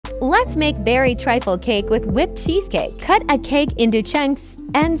Let's make berry trifle cake with whipped cheesecake. Cut a cake into chunks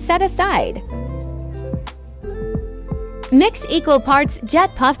and set aside. Mix equal parts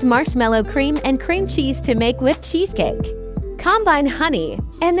jet puffed marshmallow cream and cream cheese to make whipped cheesecake. Combine honey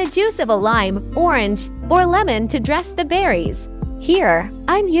and the juice of a lime, orange, or lemon to dress the berries. Here,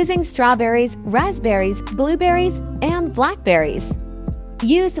 I'm using strawberries, raspberries, blueberries, and blackberries.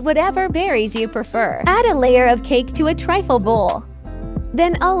 Use whatever berries you prefer. Add a layer of cake to a trifle bowl.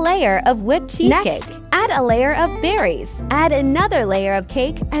 Then a layer of whipped cheesecake. Next, add a layer of berries. Add another layer of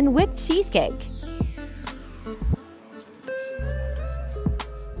cake and whipped cheesecake.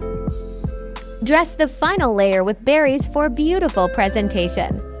 Dress the final layer with berries for beautiful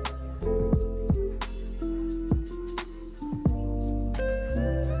presentation.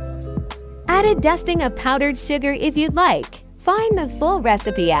 Add a dusting of powdered sugar if you'd like. Find the full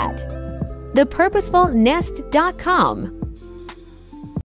recipe at thepurposefulnest.com.